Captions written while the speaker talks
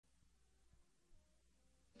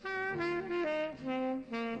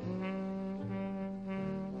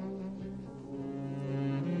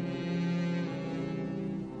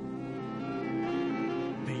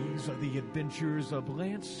These are the adventures of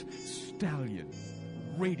Lance Stallion,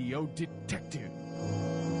 radio detective.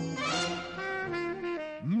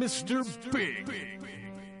 Mr. Big.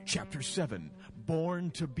 Chapter 7,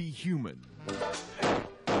 Born to be Human.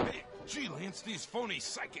 Hey, gee, Lance, these phony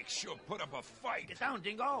psychics sure put up a fight. Get down,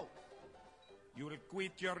 Dingo. You'll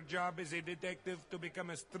quit your job as a detective to become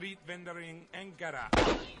a street vendor in Ankara.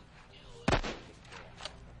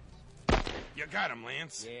 You got him,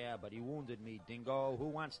 Lance. Yeah, but he wounded me, Dingo. Who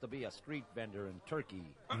wants to be a street vendor in Turkey?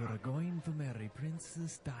 You're going to marry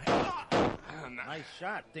Princess Diana. Nice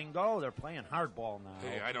shot, Dingo. They're playing hardball now.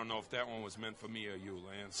 Hey, I don't know if that one was meant for me or you,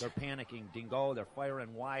 Lance. They're panicking, Dingo. They're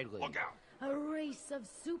firing widely. Look out. A race of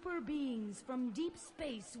super beings from deep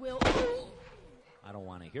space will... I don't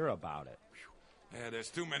want to hear about it. Yeah, there's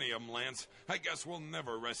too many of them, Lance. I guess we'll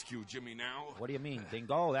never rescue Jimmy now. What do you mean,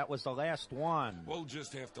 Dingo? That was the last one. We'll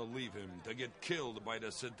just have to leave him to get killed by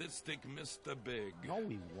the sadistic Mr. Big. No,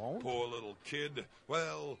 we won't. Poor little kid.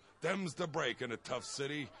 Well, them's the break in a tough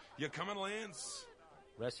city. You coming, Lance?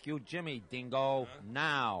 Rescue Jimmy, Dingo,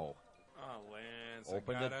 now. Oh, Lance,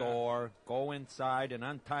 Open the door, go inside, and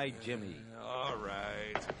untie Jimmy. All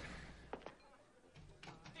right.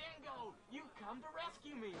 Dingo, you've come to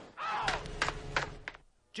rescue me.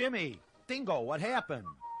 Jimmy! Dingo, what happened?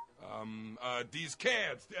 These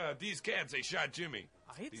cats, they shot Jimmy.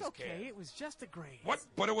 It's These okay. cats. It was just a graze. What?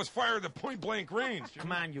 But it was fired at point-blank range.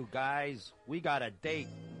 Come on, you guys. We got a date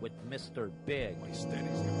with Mr. Big. My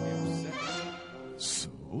steady's gonna be upset. So,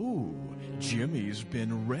 Jimmy's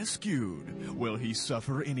been rescued. Will he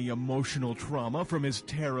suffer any emotional trauma from his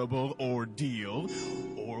terrible ordeal?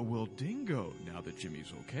 Or will Dingo, now that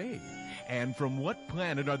Jimmy's okay? And from what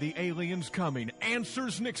planet are the aliens coming?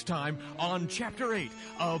 Answers next time on Chapter 8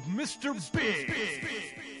 of Mr. Big.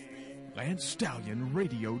 Lance Stallion,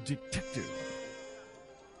 radio detective.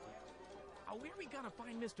 Where are we gonna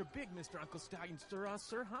find Mr. Big, Mr. Uncle Stallion,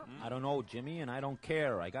 sir, huh? I don't know, Jimmy, and I don't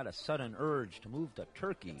care. I got a sudden urge to move to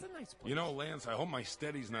Turkey. It's a nice place. You know, Lance, I hope my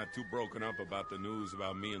steady's not too broken up about the news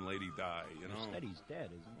about me and Lady Di, you know? Steady's dead,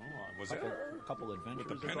 isn't he? Oh, was A couple With adventures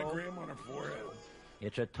the ago. pentagram on her forehead.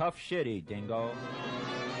 It's a tough shitty, Dingo.